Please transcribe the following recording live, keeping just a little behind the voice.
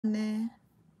Good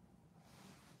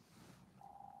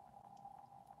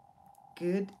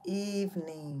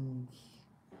evening.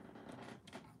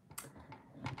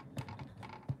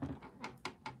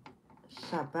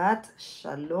 Shabbat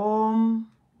Shalom.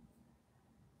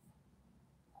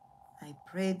 I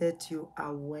pray that you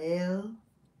are well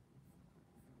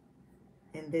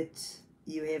and that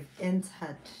you have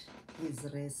entered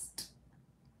his rest.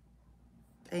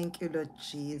 Thank you, Lord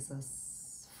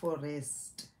Jesus, for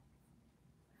rest.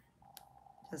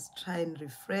 Just try and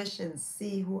refresh and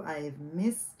see who I have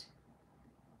missed.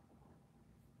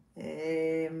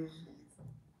 Good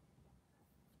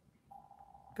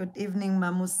evening,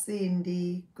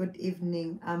 Mamusindi. Good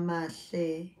evening,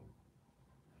 Amahle.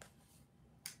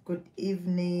 Good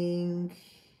evening.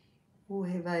 Who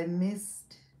have I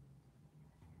missed?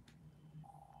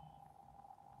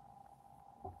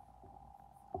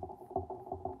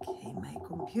 Okay, my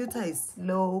computer is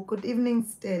slow. Good evening,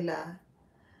 Stella.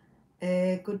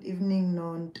 Good evening,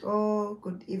 Nonto.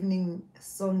 Good evening,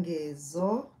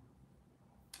 Songezo.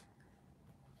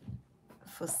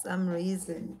 For some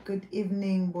reason, good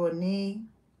evening, Bonnie.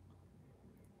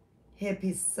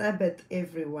 Happy Sabbath,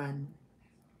 everyone.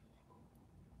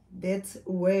 That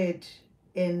word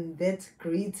and that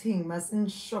greeting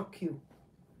mustn't shock you.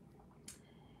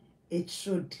 It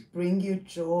should bring you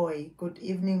joy. Good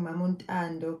evening,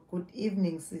 Mamuntando. Good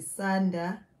evening,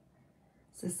 Sisanda.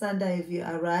 Sisanda, have you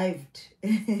arrived?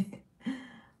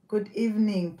 Good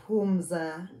evening,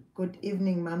 Pumza. Good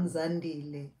evening,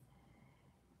 Mamzandile.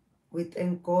 We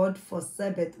thank God for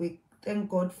Sabbath. We thank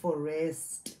God for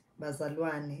rest,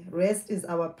 Bazalwane. Rest is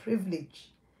our privilege.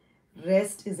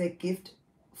 Rest is a gift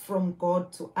from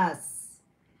God to us.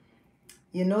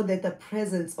 You know that the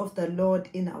presence of the Lord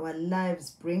in our lives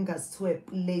brings us to a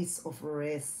place of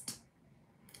rest.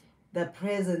 The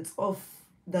presence of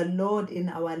the Lord in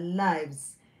our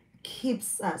lives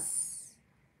keeps us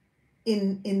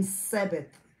in Sabbath,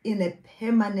 in a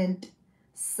permanent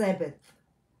Sabbath,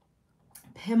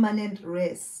 permanent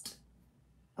rest.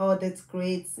 Oh, that's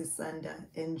great, Sisanda.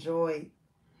 Enjoy.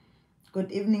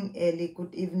 Good evening, Ellie.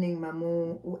 Good evening,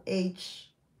 Mamu UH.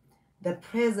 The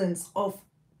presence of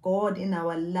God in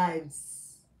our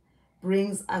lives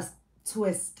brings us to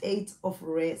a state of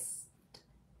rest.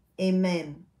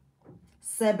 Amen.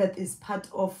 Sabbath is part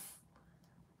of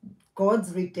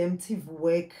God's redemptive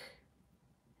work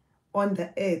on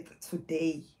the earth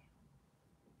today.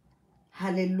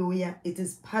 Hallelujah. It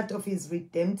is part of his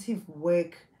redemptive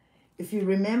work. If you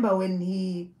remember when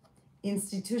he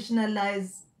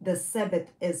institutionalized the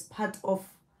Sabbath as part of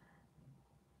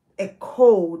a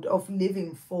code of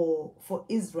living for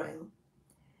Israel,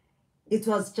 it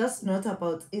was just not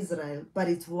about Israel, but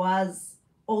it was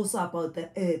also about the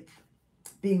earth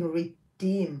being redeemed,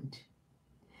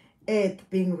 earth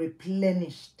being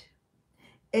replenished,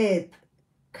 earth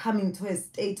coming to a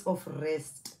state of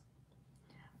rest.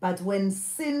 But when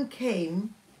sin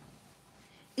came,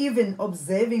 even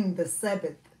observing the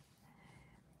Sabbath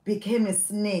became a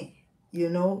snare,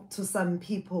 to some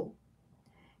people.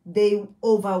 They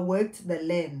overworked the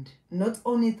land, not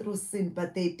only through sin,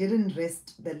 but they didn't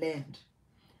rest the land.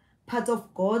 Part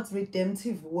of God's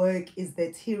redemptive work is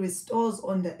that he restores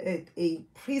on the earth a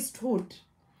priesthood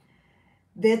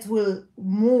that will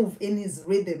move in his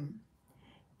rhythm,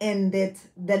 and that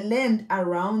the land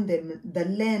around them, the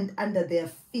land under their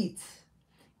feet,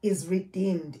 is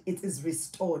redeemed. It is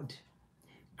restored.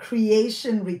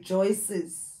 Creation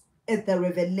rejoices at the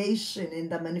revelation and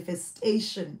the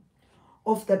manifestation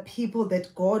of the people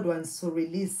that God wants to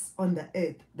release on the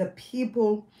earth, the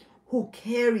people who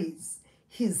carries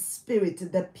his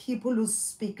spirit, the people who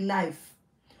speak life.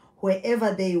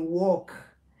 Wherever they walk,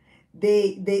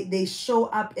 they show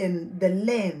up, and the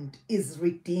land is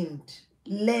redeemed.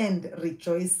 Land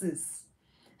rejoices.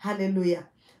 Hallelujah.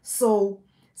 So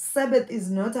Sabbath is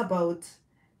not about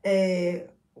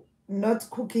not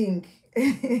cooking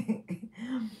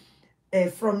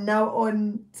from now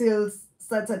on till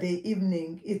Saturday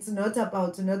evening. It's not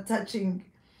about not touching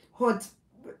hot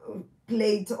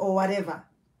plate or whatever,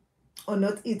 or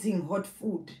not eating hot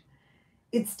food.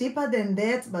 It's deeper than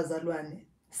that, Bazalwane.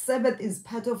 Sabbath is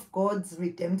part of God's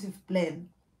redemptive plan.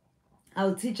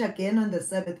 I'll teach again on the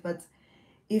Sabbath, but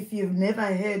if you've never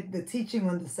heard the teaching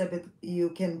on the Sabbath, you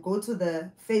can go to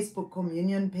the Facebook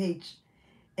communion page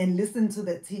and listen to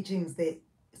the teachings there.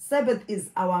 Sabbath is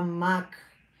our mark.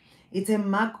 It's a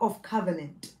mark of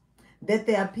covenant, that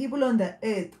there are people on the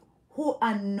earth who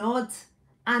are not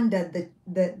under the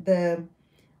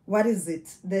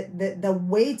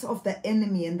weight of the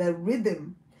enemy and the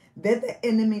rhythm that the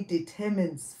enemy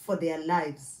determines for their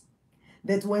lives.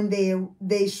 That when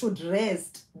they should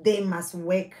rest, they must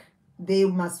work. they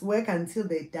must work until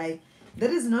they die.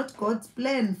 That is not God's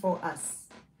plan for us.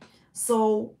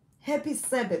 So happy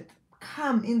Sabbath.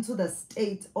 Come into the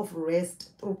state of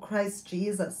rest through Christ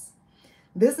Jesus.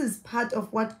 This is part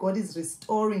of what God is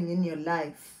restoring in your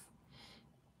life.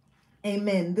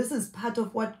 Amen. This is part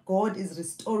of what God is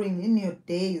restoring in your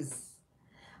days.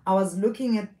 I was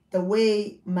looking at the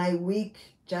way my week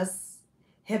just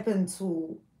happened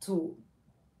to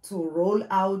roll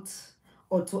out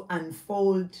or to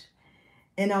unfold.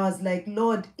 And I was like,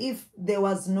 Lord, if there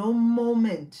was no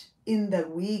moment in the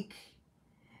week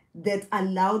that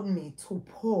allowed me to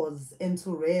pause and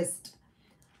to rest,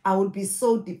 I would be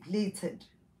so depleted.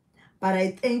 But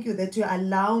I thank you that you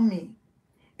allow me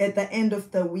at the end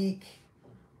of the week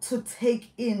to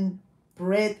take in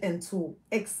breath and to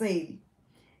exhale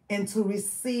and to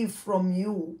receive from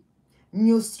you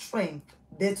new strength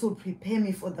that will prepare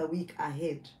me for the week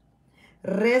ahead.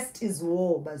 Rest is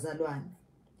war, bazalwane.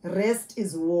 Rest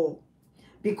is war,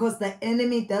 because the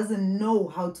enemy doesn't know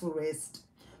how to rest.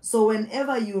 So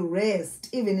whenever you rest,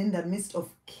 even in the midst of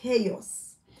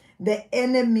chaos, the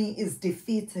enemy is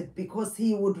defeated, because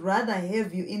he would rather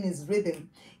have you in his rhythm,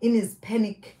 in his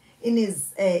panic, in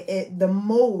his the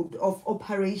mode of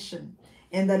operation.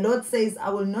 And the Lord says, I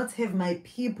will not have my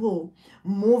people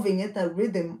moving at the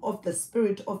rhythm of the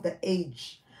spirit of the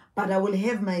age, but I will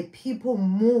have my people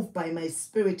move by my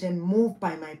spirit and move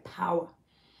by my power,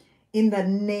 in the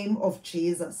name of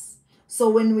Jesus. So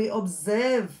when we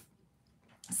observe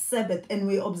Sabbath and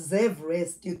we observe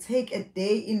rest, you take a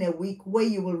day in a week where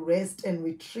you will rest and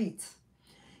retreat.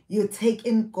 You take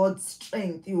in God's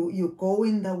strength. You go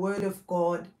in the word of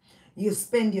God. You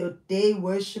spend your day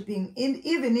worshiping.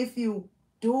 Even if you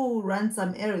do run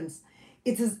some errands,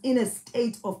 it is in a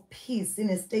state of peace, in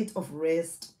a state of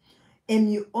rest.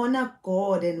 And you honor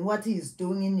God and what he is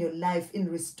doing in your life in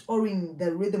restoring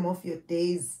the rhythm of your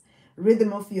days,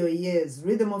 rhythm of your years,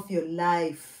 rhythm of your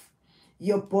life.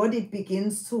 Your body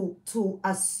begins to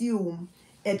assume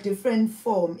a different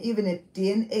form, even at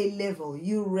DNA level.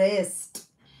 You rest.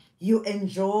 You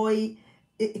enjoy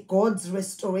God's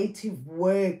restorative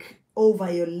work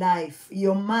over your life.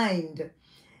 Your mind,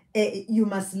 you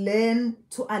must learn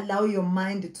to allow your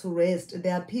mind to rest.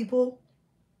 There are people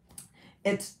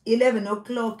at 11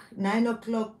 o'clock, 9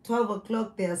 o'clock, 12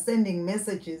 o'clock, they are sending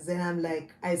messages. And I'm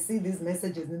like, I see these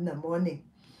messages in the morning.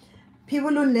 People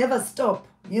who never stop,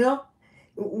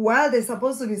 while they're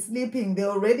supposed to be sleeping, they're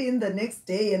already in the next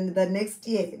day and the next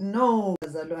year. No,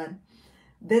 Zalwan,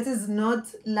 that is not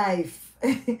life.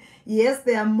 Yes,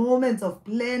 there are moments of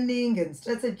planning and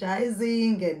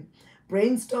strategizing and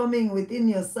brainstorming within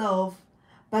yourself,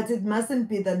 but it mustn't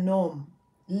be the norm.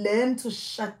 Learn to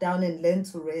shut down and learn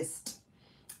to rest.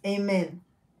 Amen.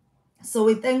 So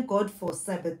we thank God for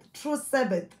Sabbath. True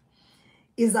Sabbath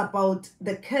is about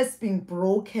the curse being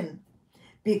broken,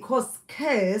 because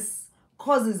curse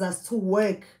causes us to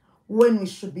work when we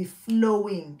should be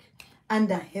flowing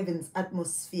under heaven's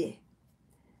atmosphere.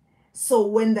 So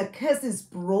when the curse is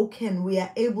broken, we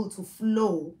are able to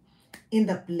flow in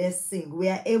the blessing. We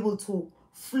are able to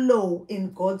flow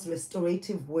in God's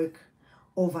restorative work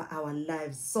over our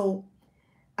lives. So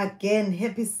again,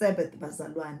 happy Sabbath,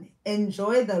 bazalwane.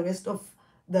 Enjoy the rest of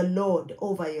the Lord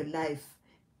over your life.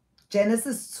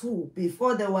 Genesis 2,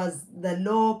 before there was the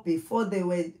law, before there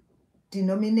were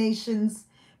denominations,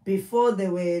 before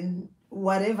there were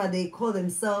whatever they call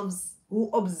themselves,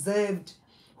 those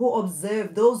who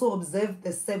observed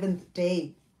the seventh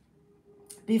day.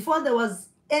 Before there was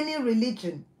any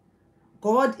religion,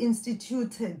 God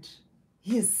instituted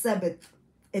his Sabbath,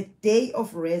 a day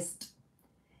of rest.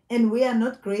 And we are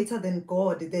not greater than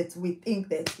God, that we think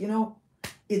that,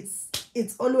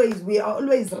 it's always, we are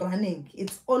always running.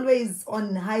 It's always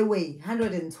on highway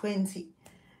 120,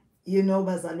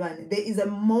 bazalwane. There is a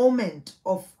moment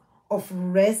of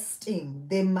resting.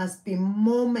 There must be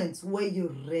moments where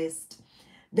you rest.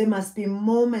 There must be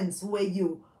moments where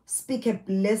you speak a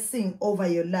blessing over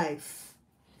your life.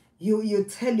 You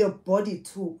tell your body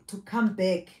to come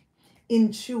back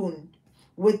in tune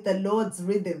with the Lord's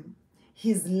rhythm,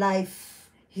 his life,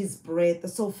 his breath.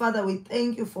 So Father, we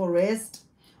thank you for rest.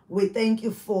 We thank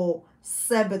you for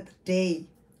Sabbath day.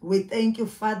 We thank you,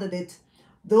 Father, that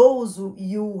those who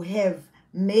you have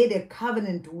made a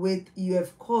covenant with, you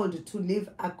have called to live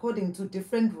according to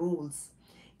different rules,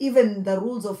 even the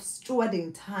rules of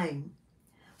stewarding time.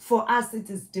 For us, it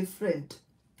is different,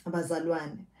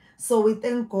 bazalwane. So we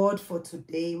thank God for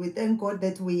today. We thank God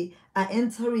that we are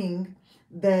entering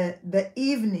the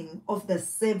evening of the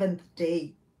seventh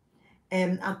day.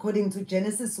 And according to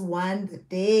Genesis 1, the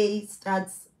day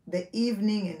starts the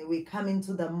evening and we come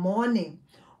into the morning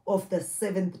of the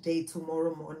seventh day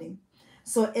tomorrow morning.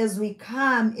 So as we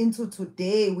come into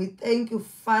today, we thank you,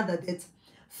 Father, that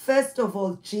first of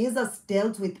all, Jesus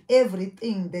dealt with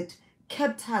everything that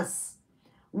kept us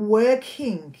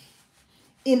working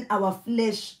in our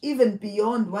flesh, even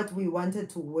beyond what we wanted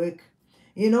to work.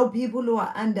 You know, people who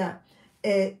are under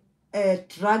a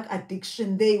drug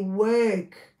addiction, they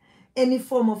work, any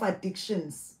form of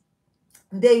addictions,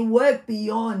 they work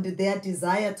beyond their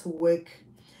desire to work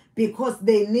because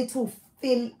they need to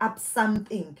fill up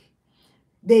something.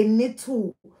 They need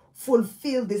to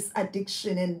fulfill this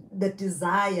addiction and the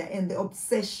desire and the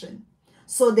obsession.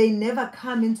 So they never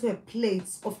come into a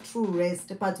place of true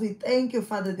rest. But we thank you,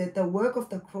 Father, that the work of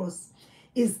the cross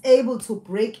is able to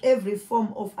break every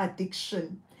form of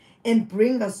addiction and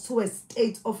bring us to a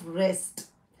state of rest.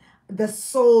 The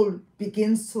soul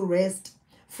begins to rest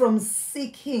from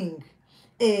seeking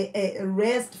a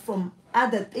rest from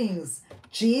other things.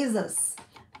 Jesus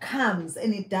comes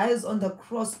and he dies on the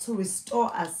cross to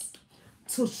restore us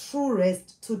to true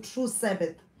rest, to true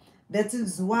Sabbath. That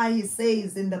is why he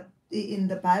says in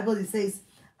the Bible, he says,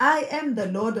 I am the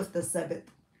Lord of the Sabbath.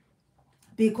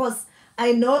 Because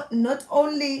I know not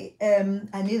only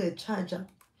I need a charger,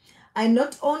 I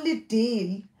not only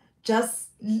deal just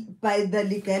by the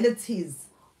legalities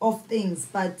of things,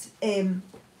 but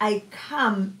I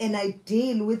come and I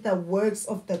deal with the works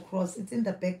of the cross. It's in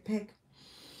the backpack.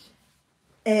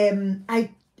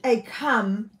 I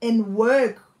come and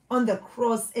work on the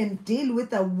cross and deal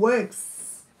with the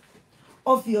works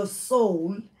of your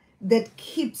soul that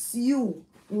keeps you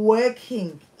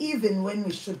working even when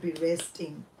we should be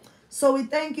resting. So we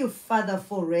thank you, Father,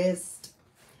 for rest.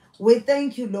 We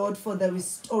thank you, Lord, for the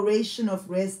restoration of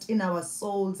rest in our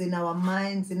souls, in our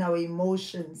minds, in our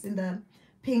emotions, in the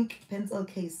pink pencil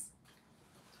case.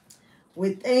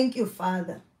 We thank you,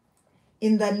 Father,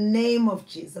 in the name of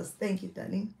Jesus. Thank you,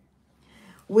 darling.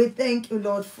 We thank you,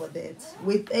 Lord, for that.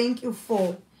 We thank you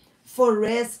for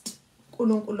rest,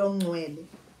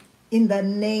 in the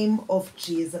name of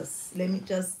Jesus. Let me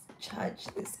just charge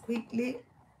this quickly.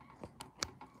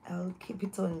 I'll keep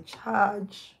it on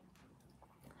charge.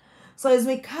 So as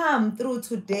we come through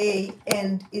today,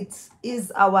 and it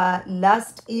is our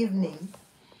last evening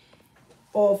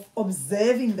of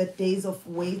observing the days of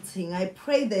waiting, I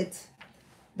pray that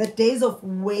the days of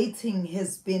waiting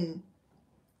has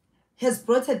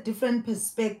brought a different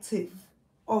perspective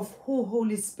of who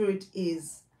Holy Spirit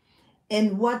is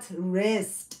and what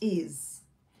rest is.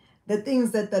 The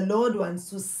things that the Lord wants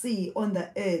to see on the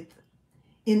earth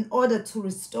in order to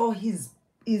restore his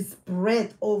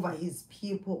breath over his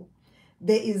people.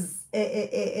 There is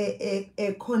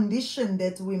a condition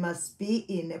that we must be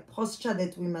in, a posture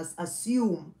that we must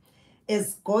assume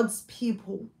as God's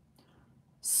people,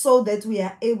 so that we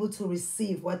are able to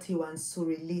receive what he wants to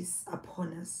release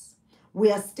upon us.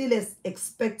 We are still as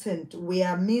expectant. We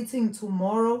are meeting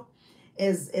tomorrow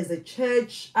as a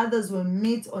church. Others will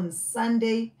meet on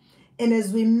Sunday. And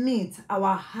as we meet,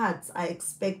 our hearts are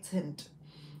expectant.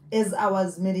 As I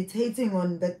was meditating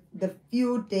on the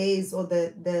few days or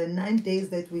the 9 days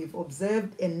that we've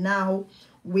observed, and now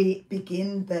we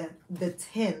begin the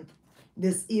 10th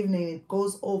this evening. It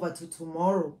goes over to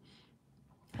tomorrow.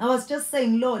 I was just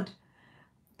saying, Lord,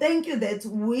 thank you that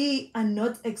we are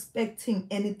not expecting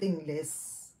anything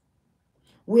less.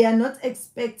 We are not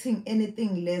expecting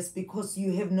anything less because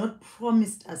you have not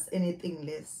promised us anything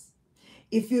less.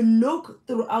 If you look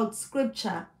throughout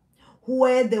scripture,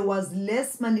 where there was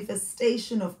less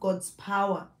manifestation of God's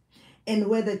power and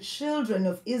where the children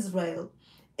of Israel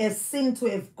seem to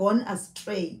have gone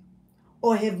astray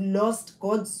or have lost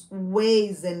God's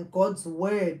ways and God's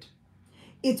word,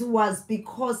 it was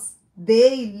because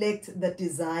they lacked the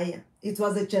desire. It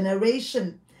was a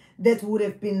generation that would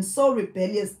have been so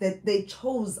rebellious that they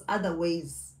chose other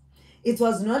ways. It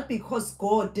was not because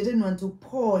God didn't want to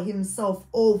pour himself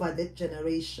over that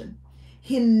generation.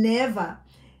 He never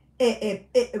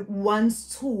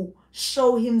wants to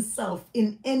show himself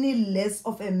in any less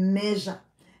of a measure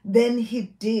than he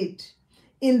did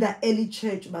in the early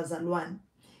church, Bazalwan.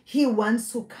 He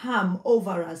wants to come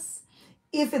over us.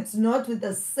 If it's not with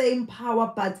the same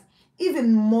power, but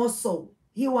even more so,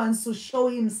 he wants to show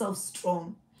himself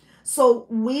strong. So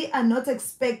we are not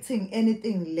expecting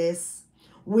anything less.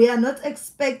 We are not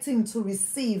expecting to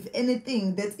receive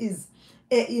anything that is,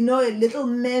 a little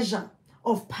measure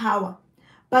of power.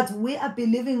 But we are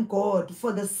believing God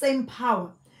for the same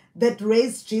power that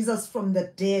raised Jesus from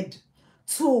the dead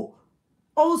to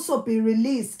also be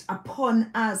released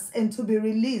upon us and to be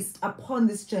released upon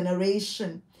this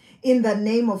generation in the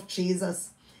name of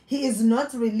Jesus. He is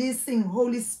not releasing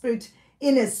Holy Spirit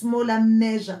in a smaller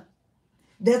measure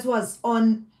that was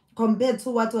on compared to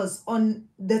what was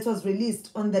that was released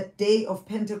on the day of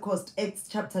Pentecost, Acts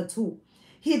chapter 2.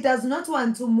 He does not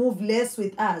want to move less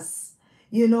with us,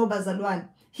 Bazalwan.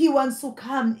 He wants to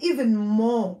come even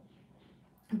more,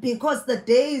 because the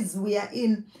days we are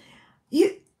in,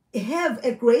 you have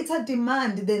a greater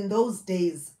demand than those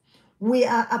days. We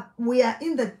are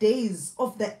in the days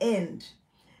of the end,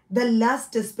 the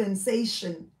last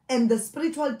dispensation, and the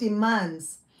spiritual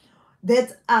demands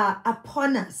that are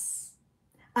upon us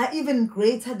are even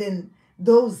greater than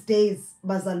those days,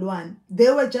 Bazalwan. They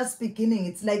were just beginning.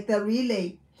 It's like the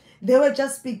relay. They were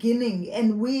just beginning,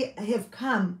 and we have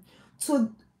come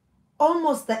to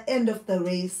almost the end of the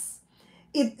race.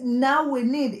 Now we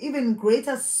need even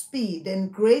greater speed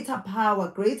and greater power,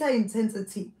 greater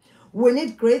intensity. We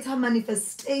need greater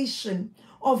manifestation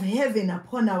of heaven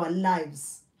upon our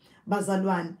lives,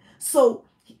 Bazalwan. So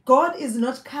God is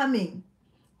not coming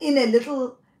in a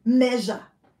little measure.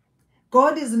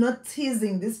 God is not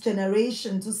teasing this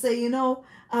generation to say,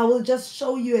 I will just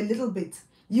show you a little bit.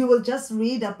 You will just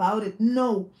read about it.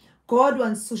 No, God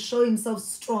wants to show himself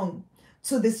strong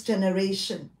to this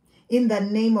generation in the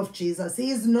name of Jesus.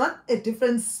 He is not a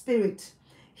different spirit.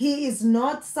 He is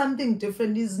not something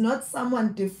different. He is not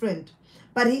someone different,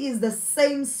 but he is the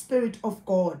same Spirit of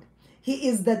God. He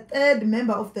is the third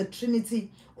member of the Trinity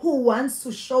who wants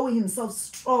to show himself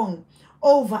strong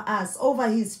over us, over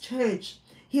his church.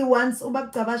 He wants,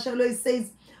 he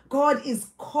says, God is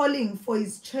calling for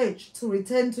his church to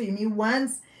return to him. He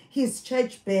wants his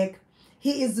church back.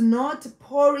 He is not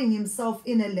pouring himself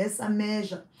in a lesser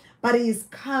measure, but he is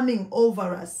coming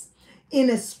over us in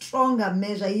a stronger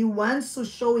measure. He wants to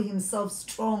show himself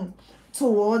strong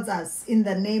towards us in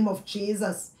the name of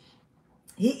Jesus.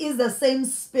 He is the same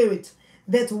Spirit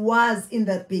that was in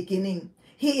the beginning.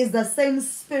 He is the same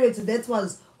Spirit that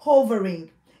was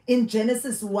hovering in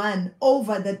Genesis 1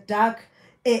 over the dark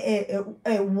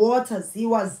waters. He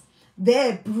was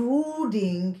there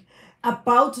brooding,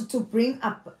 about to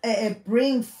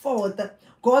bring forth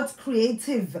God's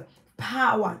creative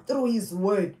power through his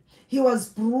word. He was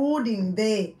brooding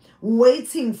there,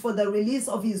 waiting for the release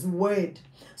of his word.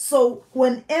 So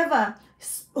whenever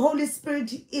Holy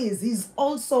Spirit is, he's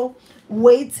also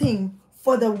waiting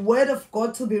for the word of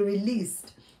God to be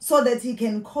released, so that he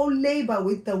can co-labor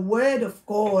with the word of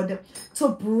God to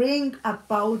bring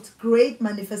about great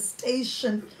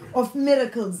manifestation of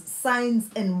miracles, signs,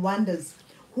 and wonders.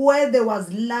 Where there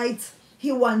was light,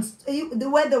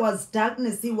 where there was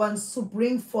darkness, he wants to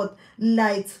bring forth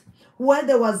light. Where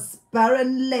there was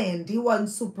barren land, he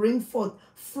wants to bring forth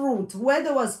fruit. Where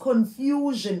there was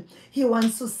confusion, he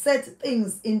wants to set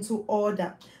things into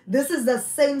order. This is the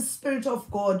same Spirit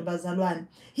of God, Bazalwan.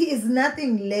 He is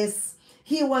nothing less.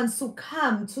 He wants to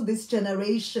come to this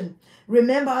generation.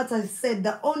 Remember what I said,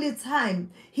 the only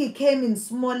time he came in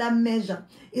smaller measure,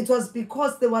 it was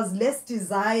because there was less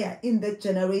desire in that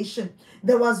generation.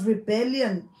 There was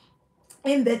rebellion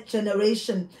in that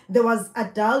generation. There was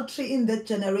adultery in that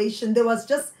generation. There was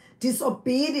just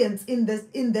disobedience in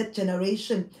that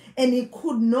generation. And he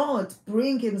could not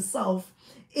bring himself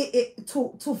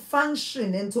to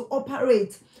function and to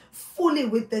operate fully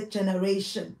with that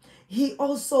generation. He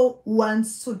also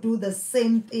wants to do the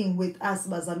same thing with us,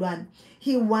 Bazalwan.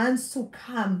 He wants to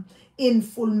come in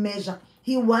full measure.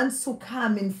 He wants to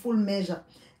come in full measure,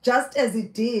 just as he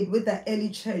did with the early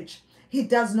church. He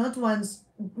does not want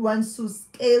to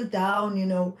scale down,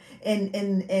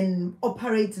 and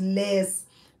operate less.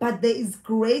 But there is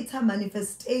greater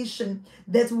manifestation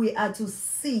that we are to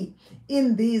see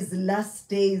in these last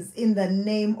days in the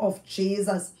name of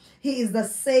Jesus. He is the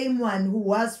same one who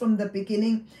was from the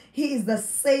beginning. He is the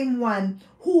same one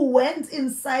who went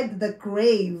inside the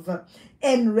grave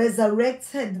and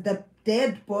resurrected the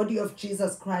dead body of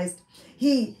Jesus Christ.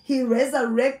 He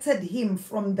resurrected him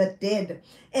from the dead,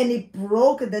 and he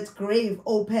broke that grave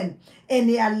open, and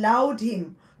he allowed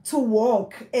him to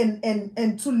walk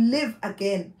and to live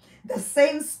again. The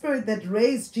same Spirit that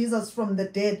raised Jesus from the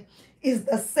dead is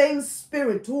the same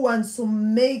Spirit who wants to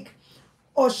make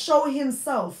or show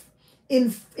himself in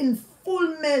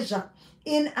full measure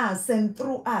in us and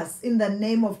through us in the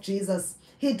name of Jesus.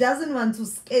 He doesn't want to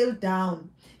scale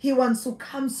down. He wants to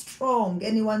come strong,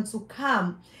 and he wants to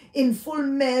come in full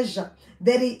measure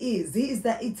that he is. He is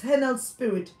the eternal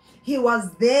Spirit. He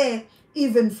was there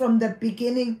even from the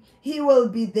beginning. He will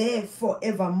be there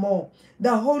forevermore.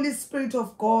 The Holy Spirit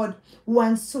of God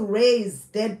wants to raise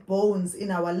dead bones in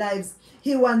our lives.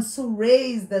 He wants to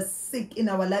raise the sick in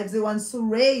our lives. He wants to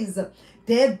raise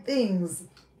dead things,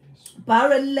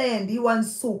 barren land. He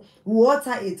wants to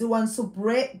water it. He wants to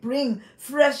bring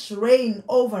fresh rain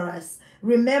over us.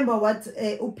 Remember what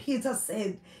Peter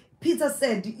said. Peter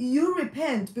said, you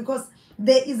repent because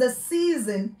there is a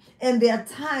season and there are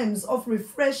times of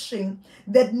refreshing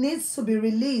that needs to be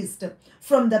released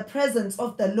from the presence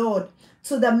of the Lord.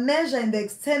 To the measure and the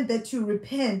extent that you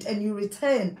repent and you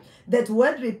return, that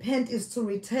word repent is to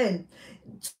return.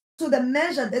 To the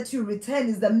measure that you return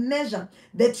is the measure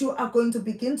that you are going to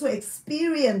begin to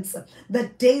experience the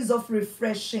days of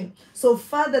refreshing. So,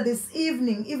 Father, this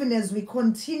evening, even as we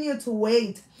continue to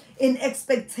wait in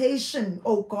expectation,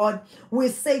 oh God, we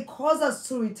say, cause us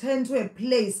to return to a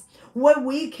place where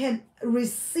we can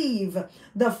receive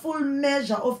the full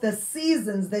measure of the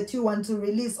seasons that you want to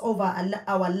release over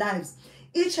our lives.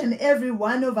 Each and every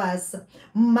one of us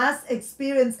must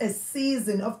experience a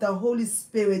season of the Holy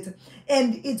Spirit,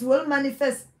 and it will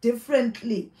manifest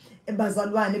differently,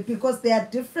 bazalwane, because there are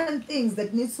different things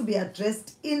that needs to be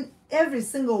addressed in every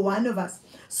single one of us.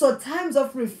 So times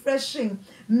of refreshing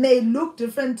may look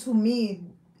different to me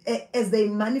as they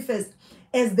manifest,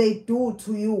 as they do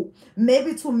to you.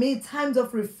 Maybe to me, times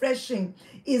of refreshing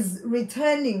is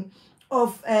returning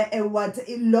of what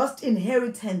lost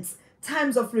inheritance.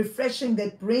 Times of refreshing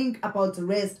that bring about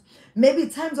rest. Maybe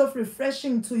times of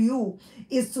refreshing to you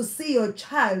is to see your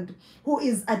child who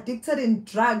is addicted in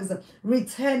drugs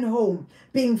return home,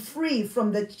 being free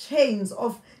from the chains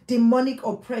of demonic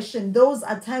oppression. Those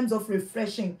are times of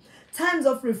refreshing. Times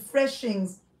of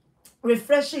refreshing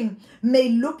may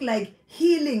look like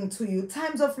healing to you.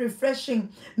 Times of refreshing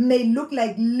may look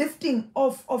like lifting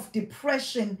off of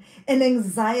depression and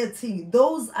anxiety.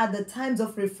 Those are the times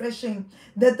of refreshing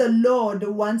that the Lord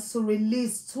wants to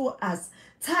release to us.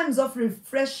 Times of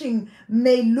refreshing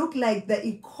may look like the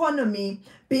economy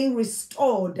being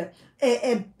restored,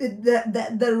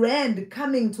 the rand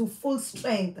coming to full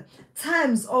strength.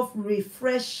 Times of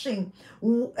refreshing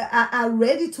are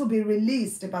ready to be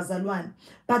released, Bazalwan.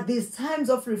 But these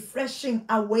times of refreshing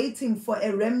are waiting for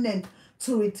a remnant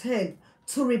to return,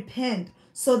 to repent,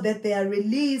 so that they are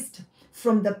released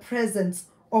from the presence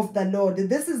of the Lord.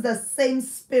 This is the same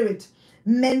spirit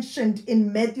mentioned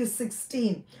in Matthew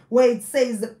 16, where it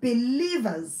says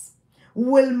believers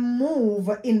will move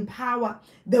in power.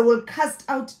 They will cast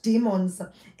out demons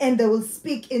and they will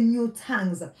speak in new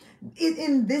tongues.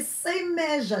 In this same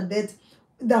measure that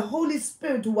the Holy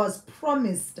Spirit was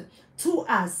promised to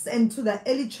us and to the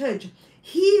early church,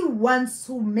 he wants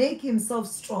to make himself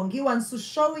strong. He wants to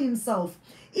show himself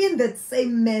in that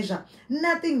same measure,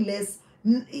 nothing less.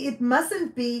 It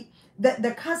mustn't be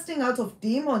the casting out of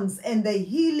demons and the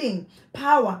healing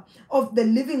power of the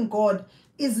living God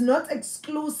is not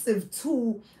exclusive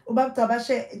to, Ubab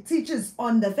Tabashe teaches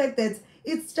on the fact that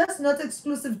it's just not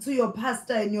exclusive to your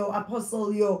pastor and your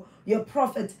apostle, your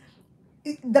prophet.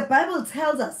 The Bible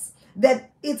tells us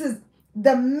that it is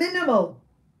the minimal,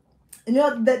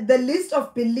 the list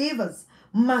of believers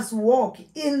must walk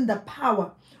in the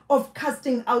power of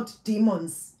casting out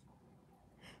demons.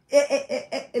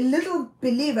 A little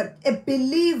believer,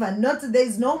 not there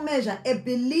is no measure, a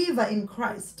believer in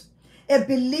Christ, a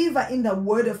believer in the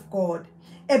word of God,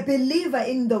 a believer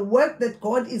in the work that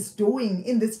God is doing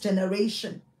in this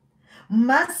generation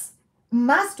must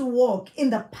walk in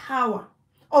the power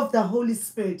of the Holy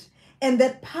Spirit, and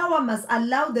that power must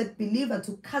allow that believer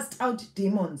to cast out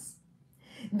demons.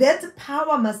 That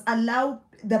power must allow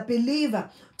the believer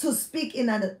to speak in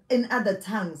other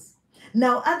tongues.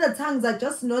 Now, other tongues are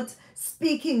just not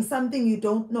speaking something you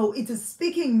don't know. It is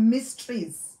speaking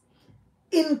mysteries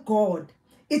in God.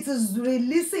 It is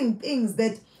releasing things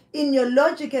that in your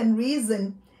logic and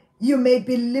reason, you may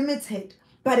be limited.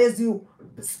 But as you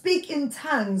speak in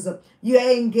tongues, you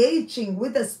are engaging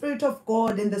with the Spirit of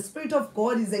God, and the Spirit of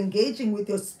God is engaging with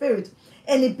your spirit,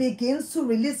 and it begins to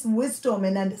release wisdom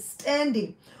and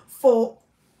understanding for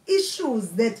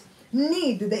issues that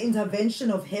need the intervention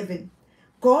of heaven.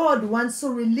 God wants to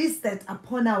release that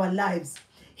upon our lives.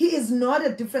 He is not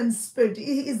a different spirit.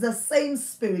 He is the same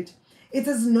spirit. It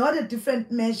is not a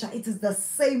different measure. It is the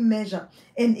same measure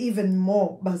and even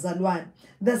more, Bazalwan.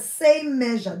 The same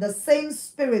measure, the same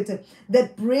spirit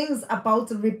that brings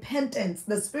about repentance,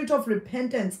 the spirit of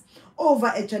repentance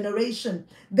over a generation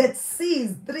that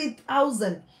sees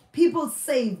 3,000 people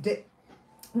saved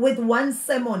with one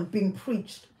sermon being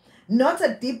preached. Not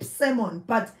a deep sermon,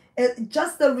 but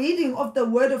just the reading of the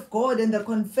word of God and the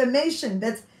confirmation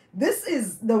that this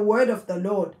is the word of the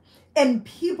Lord. And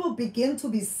people begin to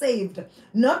be saved,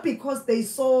 not because they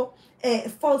saw a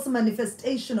false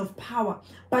manifestation of power,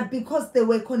 but because they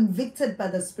were convicted by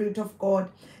the Spirit of God.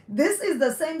 This is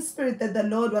the same spirit that the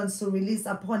Lord wants to release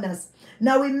upon us.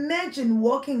 Now imagine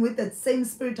walking with that same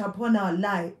spirit upon our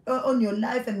life, on your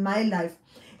life and my life.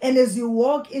 And as you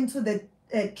walk into the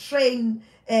train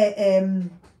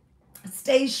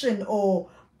station or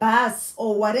bus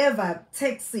or whatever,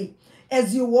 taxi,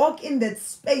 as you walk in that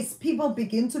space, people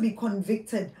begin to be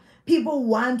convicted. People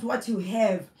want what you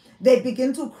have. They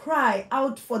begin to cry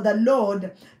out for the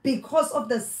Lord because of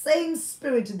the same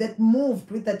spirit that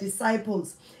moved with the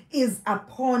disciples is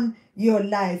upon your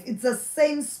life. It's the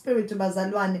same spirit,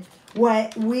 Bazalwane, where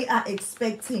we are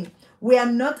expecting. We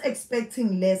are not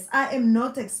expecting less. I am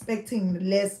not expecting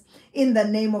less in the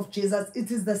name of Jesus. It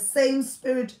is the same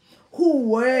spirit who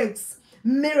works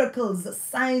miracles,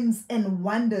 signs, and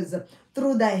wonders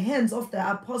through the hands of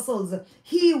the apostles.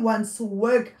 He wants to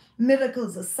work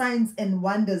miracles, signs, and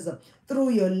wonders through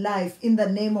your life in the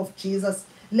name of Jesus.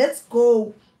 Let's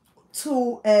go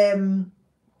to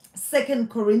 2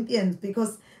 Corinthians,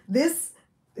 because this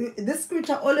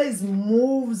scripture always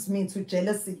moves me to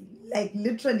jealousy, like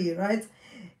literally, right?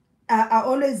 I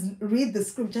always read the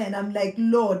scripture and I'm like,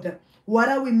 Lord, what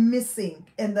are we missing?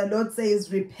 And the Lord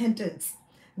says repentance.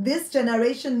 This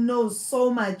generation knows so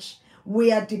much.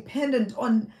 We are dependent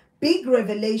on big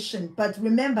revelation. But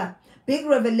remember, big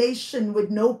revelation with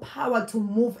no power to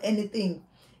move anything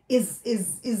is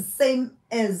same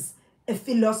as a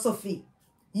philosophy.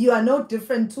 You are no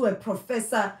different to a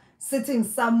professor sitting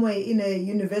somewhere in a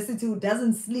university who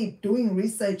doesn't sleep doing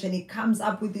research and he comes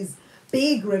up with these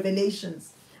big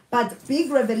revelations. But big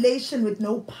revelation with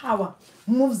no power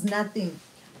moves nothing.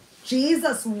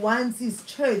 Jesus wants his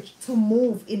church to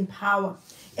move in power.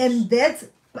 And that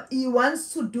he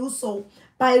wants to do so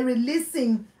by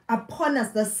releasing upon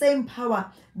us the same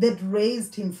power that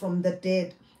raised him from the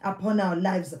dead upon our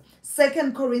lives.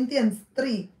 2 Corinthians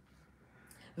 3,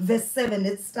 verse 7,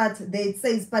 let's start there. It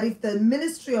says, but if the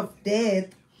ministry of death,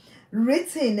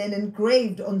 written and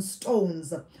engraved on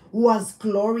stones, was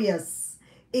glorious.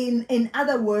 In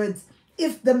other words,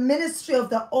 if the ministry of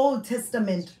the Old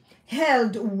Testament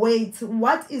held weight,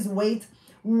 what is weight?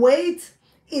 Weight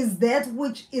is that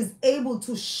which is able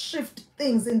to shift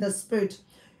things in the spirit.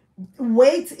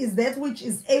 Weight is that which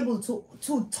is able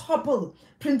to topple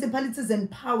principalities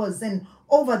and powers and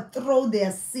overthrow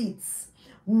their seats.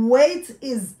 Weight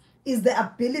is the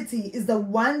ability, is the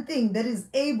one thing that is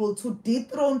able to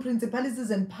dethrone principalities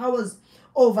and powers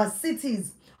over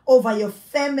cities, over your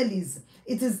families.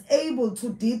 It is able to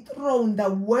dethrone the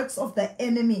works of the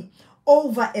enemy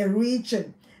over a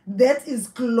region. That is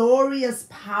glorious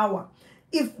power.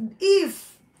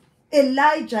 If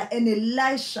Elijah and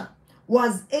Elisha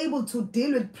was able to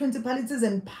deal with principalities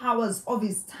and powers of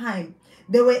his time,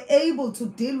 they were able to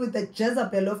deal with the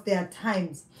Jezebel of their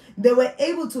times. They were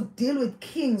able to deal with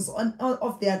kings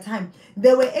of their time.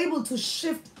 They were able to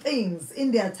shift things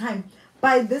in their time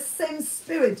by this same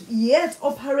spirit, yet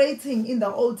operating in the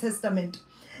Old Testament.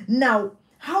 Now,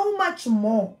 how much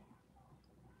more?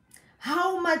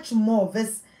 How much more?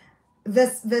 Verse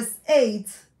 8.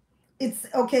 It's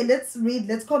okay. Let's read.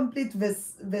 Let's complete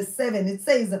verse 7. It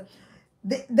says,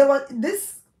 there was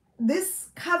this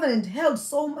covenant held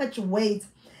so much weight,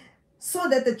 so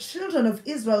that the children of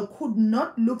Israel could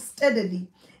not look steadily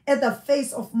at the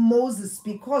face of Moses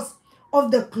because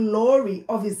of the glory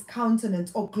of his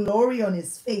countenance, or glory on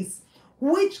his face,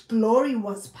 which glory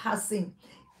was passing.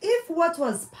 If what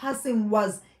was passing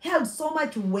was held so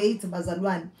much weight,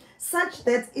 Bazalwan, such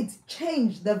that it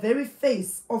changed the very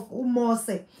face of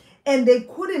Moses, and they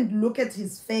couldn't look at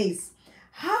his face,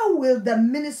 how will the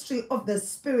ministry of the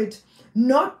Spirit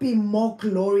not be more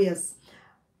glorious?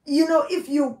 You know, if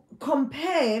you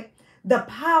compare the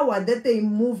power that they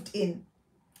moved in,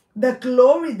 the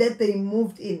glory that they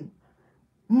moved in,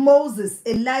 Moses,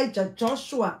 Elijah,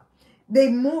 Joshua, they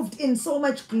moved in so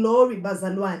much glory,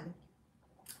 Bazalwan.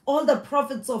 All the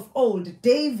prophets of old,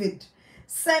 David,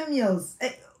 Samuel's,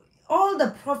 all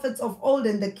the prophets of old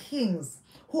and the kings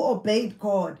who obeyed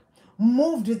God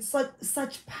moved with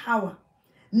such power.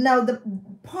 Now,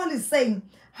 Paul is saying,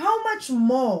 how much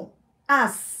more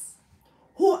us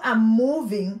who are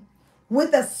moving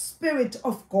with the Spirit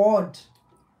of God,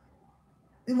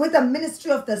 with the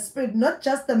ministry of the Spirit, not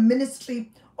just the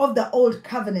ministry of the old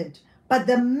covenant, but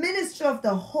the ministry of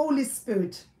the Holy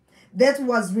Spirit that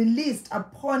was released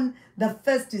upon the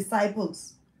first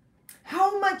disciples.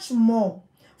 How much more?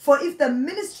 For if the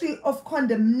ministry of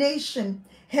condemnation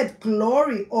had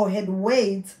glory or had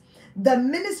weight, the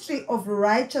ministry of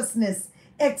righteousness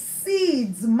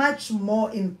exceeds much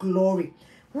more in glory.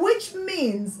 Which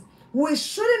means we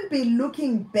shouldn't be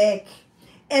looking back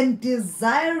and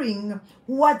desiring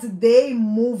what they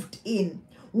moved in.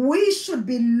 We should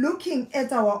be looking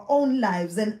at our own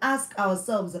lives and ask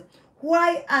ourselves,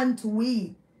 why aren't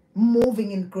we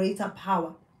moving in greater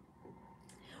power?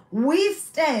 We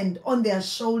stand on their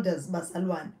shoulders,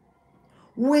 Basalwan.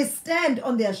 We stand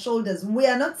on their shoulders. We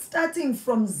are not starting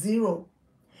from zero.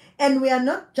 And we are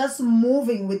not just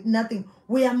moving with nothing.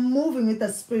 We are moving with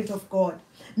the Spirit of God.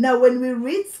 Now, when we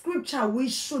read scripture, we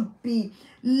should be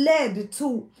led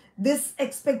to this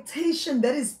expectation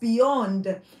that is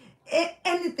beyond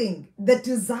anything, the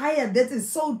desire that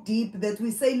is so deep that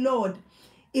we say, Lord,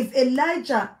 if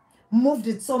Elijah moved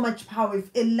with so much power, if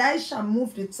Elisha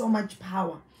moved with so much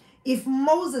power, if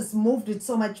Moses moved with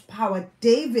so much power,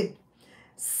 David,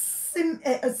 Samson,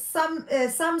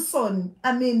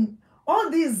 I mean, all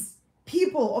these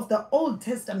people of the Old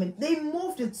Testament, they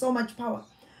moved with so much power.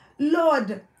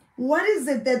 Lord, what is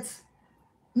it that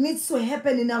needs to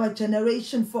happen in our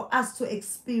generation for us to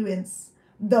experience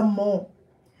the more?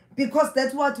 Because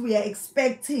that's what we are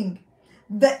expecting,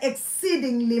 the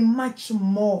exceedingly much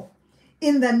more.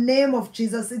 In the name of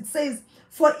Jesus, it says,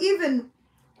 for even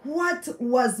what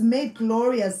was made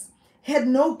glorious had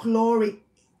no glory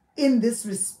in this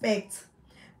respect,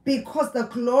 because the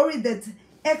glory that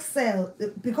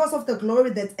because of the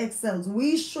glory that excels,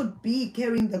 we should be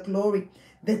carrying the glory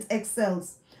that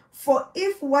excels. For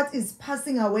if what is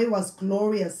passing away was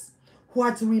glorious,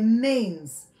 what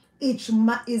remains is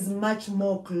much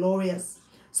more glorious.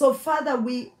 So Father,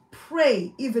 we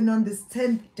pray even on this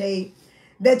 10th day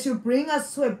that you bring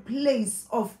us to a place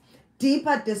of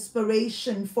deeper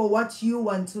desperation for what you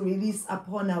want to release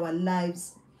upon our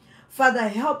lives. Father,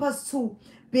 help us to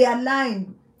be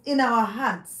aligned in our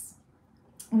hearts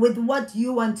with what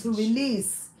you want to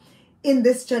release in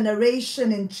this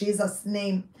generation in Jesus'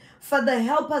 name. Father,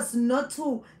 help us not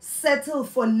to settle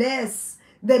for less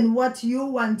than what you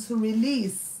want to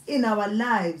release in our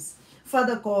lives.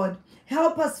 Father God,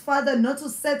 help us, Father, not to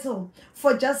settle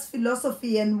for just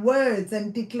philosophy and words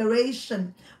and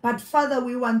declaration, but Father,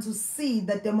 we want to see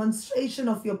the demonstration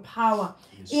of your power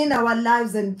in our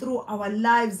lives and through our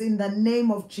lives in the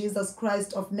name of Jesus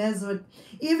Christ of Nazareth.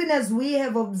 Even as we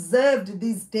have observed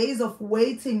these days of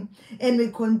waiting and we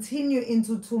continue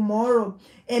into tomorrow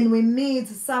and we meet,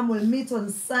 some will meet on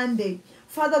Sunday.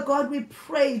 Father God, we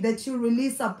pray that you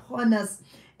release upon us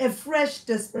a fresh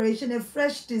desperation, a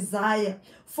fresh desire.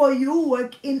 For you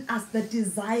work in us the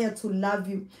desire to love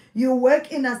you. You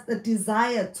work in us the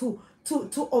desire to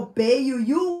obey you.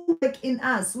 You work in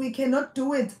us. We cannot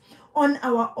do it on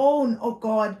our own, oh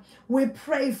God. We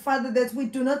pray, Father, that we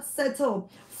do not settle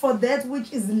for that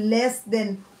which is less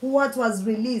than what was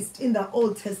released in the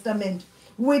Old Testament.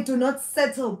 We do not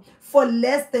settle for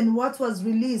less than what was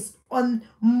released on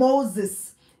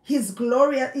Moses. His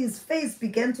glory, his face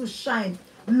began to shine.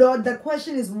 Lord, the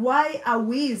question is, why are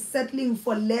we settling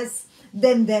for less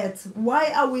than that?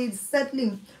 Why are we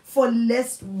settling for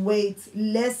less weight,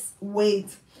 less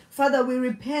weight? Father, we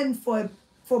repent for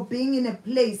being in a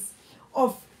place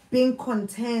of being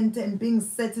content and being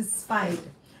satisfied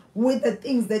with the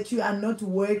things that you are not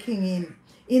working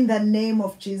in the name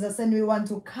of Jesus. And we want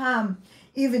to come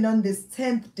even on this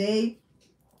 10th day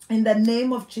in the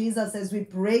name of Jesus as we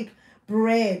break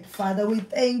bread. Father, we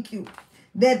thank you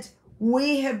that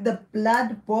we have the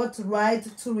blood-bought right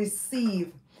to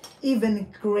receive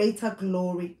even greater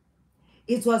glory.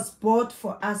 It was bought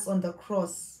for us on the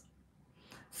cross.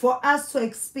 For us to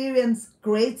experience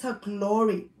greater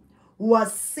glory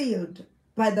was sealed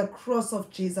by the cross of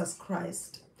Jesus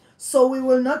Christ. So we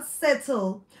will not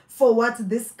settle for what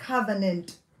this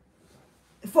covenant,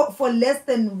 for less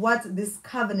than what this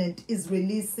covenant is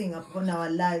releasing upon our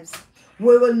lives.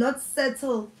 We will not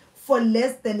settle for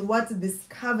less than what this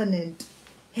covenant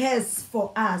has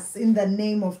for us in the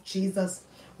name of Jesus.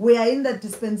 We are in the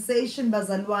dispensation,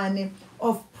 Bazalwane,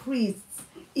 of priests.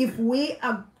 If we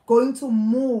are going to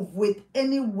move with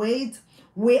any weight,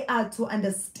 we are to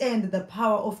understand the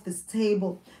power of this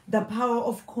table, the power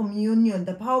of communion,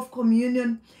 the power of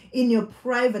communion in your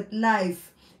private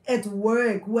life, at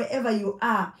work, wherever you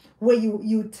are, where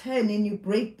you turn and you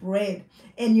break bread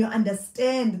and you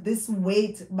understand this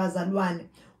weight, Bazalwane.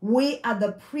 We are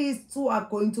the priests who are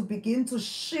going to begin to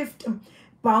shift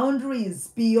boundaries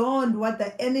beyond what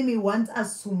the enemy wants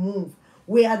us to move.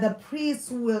 We are the priests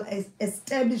who will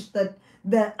establish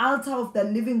the altar of the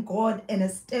living God and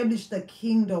establish the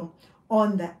kingdom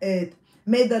on the earth.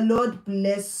 May the Lord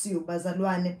bless you,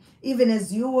 Bazalwane. Even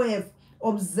as you have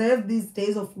observed these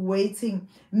days of waiting,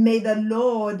 may the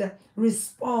Lord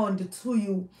respond to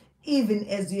you even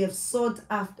as you have sought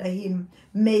after him.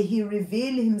 May he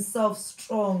reveal himself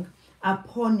strong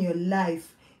upon your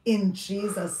life in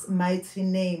Jesus' mighty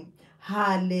name.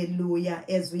 Hallelujah.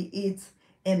 As we eat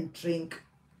and drink.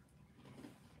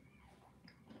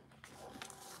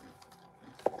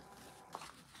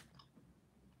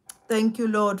 Thank you,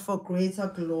 Lord, for greater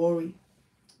glory.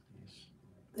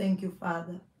 Thank you,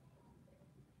 Father.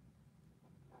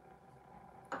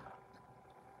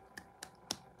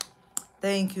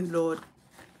 Thank you, Lord.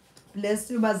 Bless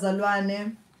you,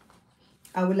 bazalwane.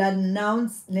 I will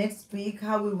announce next week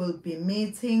how we will be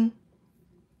meeting.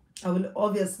 I will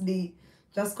obviously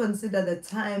just consider the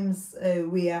times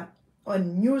we are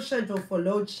on new schedule for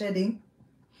load shedding,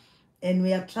 and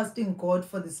we are trusting God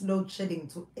for this load shedding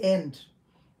to end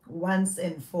once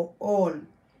and for all.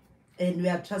 And we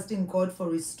are trusting God for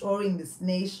restoring this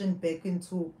nation back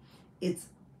into its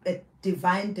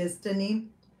divine destiny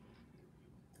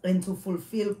and to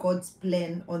fulfill God's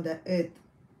plan on the earth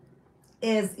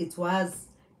as it was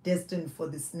destined for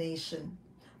this nation.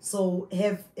 So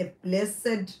have a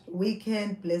blessed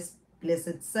weekend,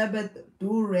 blessed Sabbath,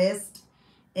 do rest,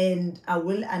 and I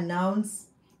will announce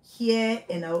here,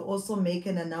 and I'll also make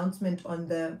an announcement on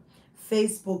the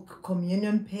Facebook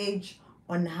communion page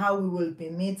on how we will be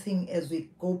meeting as we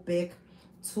go back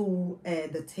to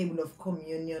the table of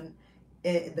communion,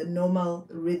 the normal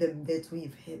rhythm that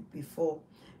we've had before.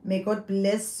 May God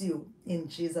bless you in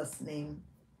Jesus' name.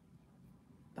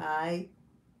 Bye.